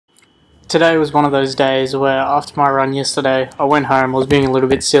Today was one of those days where after my run yesterday, I went home, I was being a little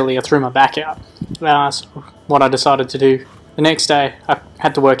bit silly, I threw my back out. So what I decided to do. The next day, I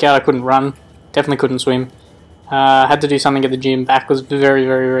had to work out, I couldn't run, definitely couldn't swim. Had to do something at the gym, back was very,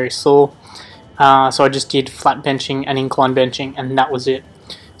 very, very sore. So I just did flat benching and incline benching, and that was it.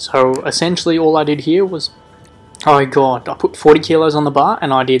 So essentially all I did here was, oh god, I put 40 kilos on the bar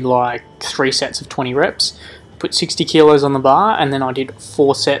and I did like 3 sets of 20 reps. Put 60 kilos on the bar and then I did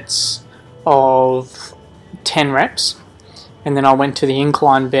 4 sets of 10 reps. And then I went to the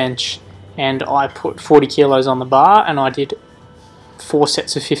incline bench and I put 40 kilos on the bar and I did 4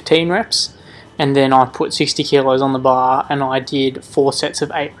 sets of 15 reps. And then I put 60 kilos on the bar and I did 4 sets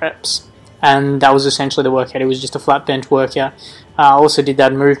of 8 reps. And that was essentially the workout. It was just a flat bench workout. I also did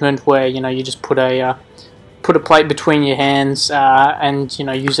that movement where you just put a plate between your hands and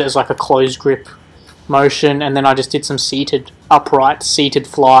use it as like a closed grip motion, and then I just did some upright seated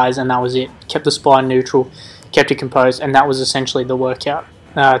flies, and that was it. Kept the spine neutral, kept it composed, and that was essentially the workout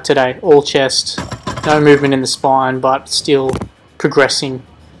today. All chest, no movement in the spine, but still progressing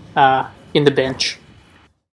in the bench.